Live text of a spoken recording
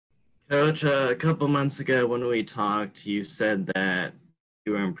Coach, a couple months ago when we talked, you said that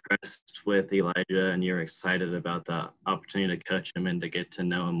you were impressed with Elijah and you're excited about the opportunity to coach him and to get to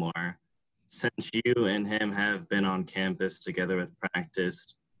know him more. Since you and him have been on campus together with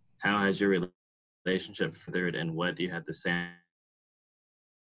practice, how has your relationship furthered and what do you have to say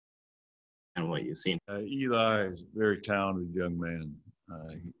and what you've seen? Eli is a very talented young man.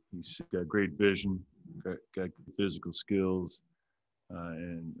 He's got great vision, got physical skills,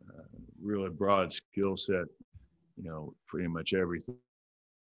 and really broad skill set. Pretty much everything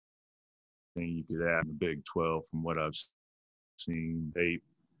you could add in the Big 12 from what I've seen. Tape.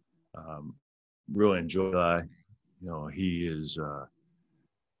 Really enjoy Eli. He is a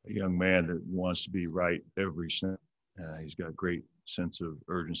young man that wants to be right every step. He's got great sense of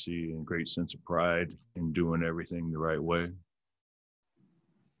urgency and great sense of pride in doing everything the right way.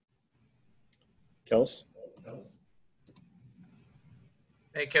 Kels?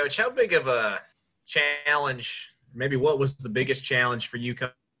 Hey, Coach, how big of a challenge, maybe what was the biggest challenge for you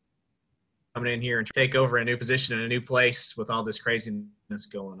coming in here and take over a new position in a new place with all this craziness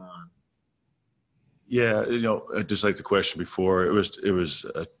going on? Yeah, just like the question before, it was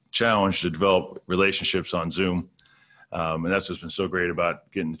a challenge to develop relationships on Zoom. And that's what's been so great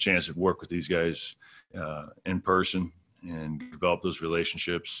about getting the chance to work with these guys in person and develop those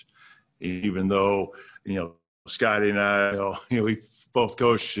relationships. Even though, Scotty and I, we both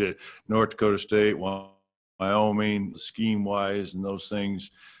coached at North Dakota State, Wyoming, scheme-wise and those things.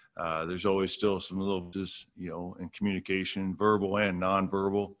 There's always still some little, in communication, verbal and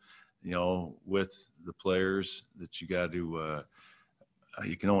nonverbal, with the players that you got to,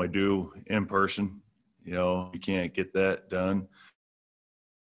 you can only do in person. You can't get that done.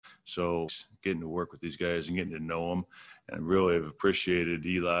 So getting to work with these guys and getting to know them, and really have appreciated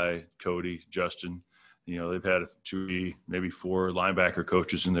Eli, Cody, Justin. They've had 2, maybe 4 linebacker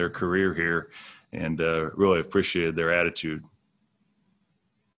coaches in their career here, and really appreciated their attitude.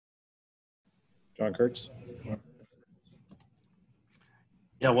 John Kurtz?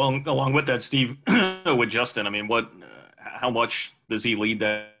 Yeah, well, along with that, Steve, with Justin, I mean, how much does he lead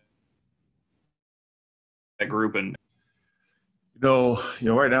that group? And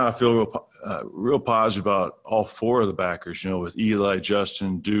right now I feel real positive about all 4 of the backers. With Eli,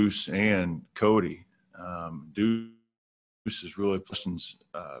 Justin, Deuce, and Cody. Deuce is really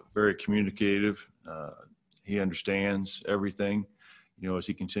very communicative. He understands everything. As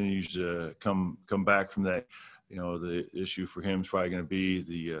he continues to come back from that, the issue for him is probably going to be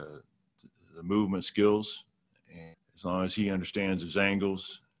the movement skills. And as long as he understands his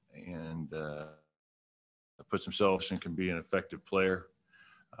angles and puts himself and can be an effective player.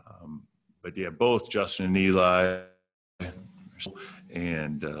 But yeah, both Justin and Eli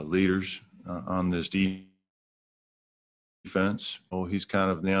and leaders on this defense. He's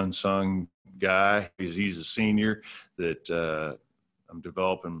kind of the unsung guy. He's a senior that I'm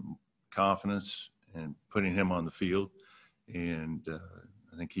developing confidence and putting him on the field. And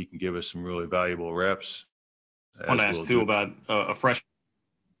I think he can give us some really valuable reps. I want to ask, too, about a freshman,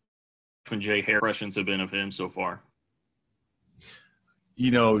 Jay Harris. Impressions have been of him so far?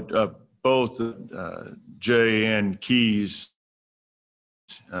 Both Jay and Keys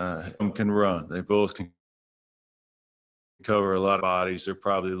can run. They both can cover a lot of bodies. They're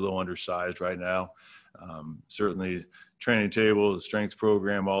probably a little undersized right now. Certainly training table, the strength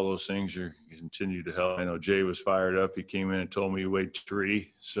program, all those things are continue to help. I know Jay was fired up. He came in and told me he weighed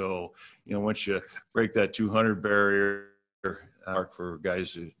 3. So, once you break that 200 barrier for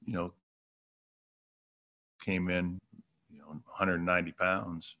guys that, came in, 190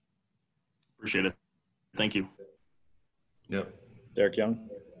 pounds. Appreciate it. Thank you. Yep. Derek Young?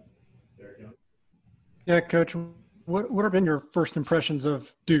 Yeah, Coach, what have been your first impressions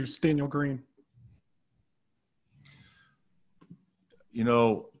of Deuce, Daniel Green?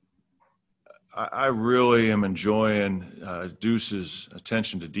 I really am enjoying Deuce's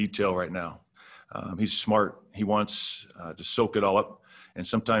attention to detail right now. He's smart. He wants to soak it all up. And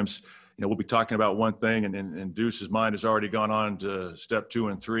sometimes, we'll be talking about one thing and Deuce's mind has already gone on to step 2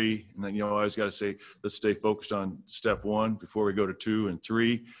 and 3. And then, I always got to say, let's stay focused on step 1 before we go to 2 and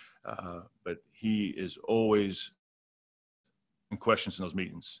 3. But he is always in questions in those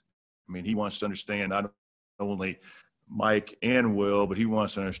meetings. I mean, he wants to understand not only Mike and Will, but he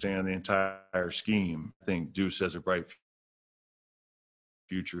wants to understand the entire scheme. I think Deuce has a bright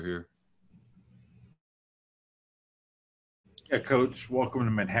future here. Yeah, Coach, welcome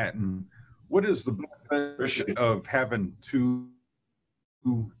to Manhattan. What is the benefit of having 2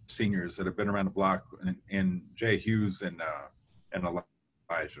 seniors that have been around the block, and Jay Hughes and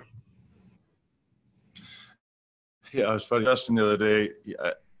Elijah? Yeah, I was funny. Justin the other day,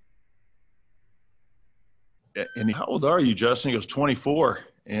 and how old are you, Justin? He goes, 24.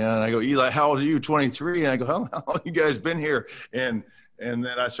 And I go, Eli, how old are you? 23. And I go, how long have you guys been here? And then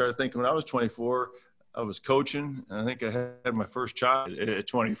I started thinking when I was 24, I was coaching, and I think I had my first child at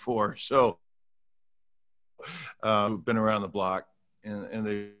 24. So been around the block, and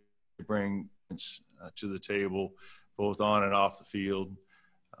they bring to the table, both on and off the field.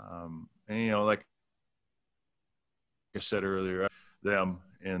 And, like I said earlier, them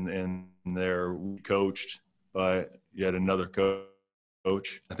and they're coached by yet another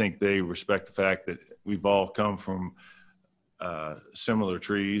coach. I think they respect the fact that we've all come from similar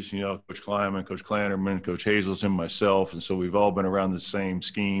trees, Coach Kleiman, Coach Klanderman, Coach Hazelton, and myself. And so we've all been around the same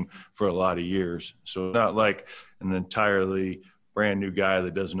scheme for a lot of years. So not like an entirely brand new guy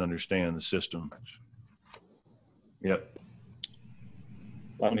that doesn't understand the system. Yep.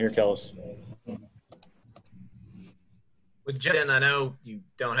 Line here, Kellis. With Justin, I know you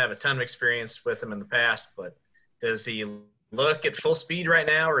don't have a ton of experience with him in the past, but does he look at full speed right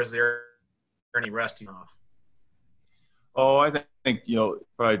now, or is there any rusty off? Oh, I think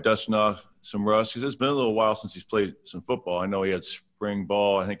probably dusting off some rust, because it's been a little while since he's played some football. I know he had spring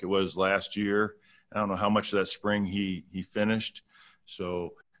ball, I think it was last year. I don't know how much of that spring he finished.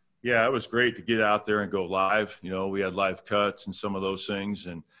 So, yeah, it was great to get out there and go live. We had live cuts and some of those things,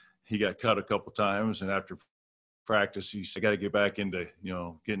 and he got cut a couple times. And after practice, he said, I got to get back into,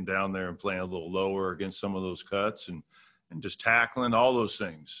 getting down there and playing a little lower against some of those cuts and just tackling, all those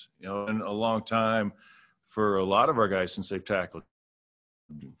things. In a long time for a lot of our guys since they've tackled,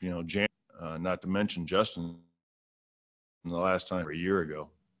 not to mention Justin the last time a year ago.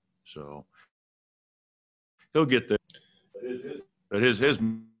 So he'll get there. But his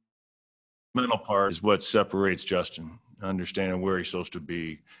mental part is what separates Justin, understanding where he's supposed to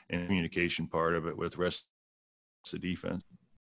be and the communication part of it with the rest of the defense.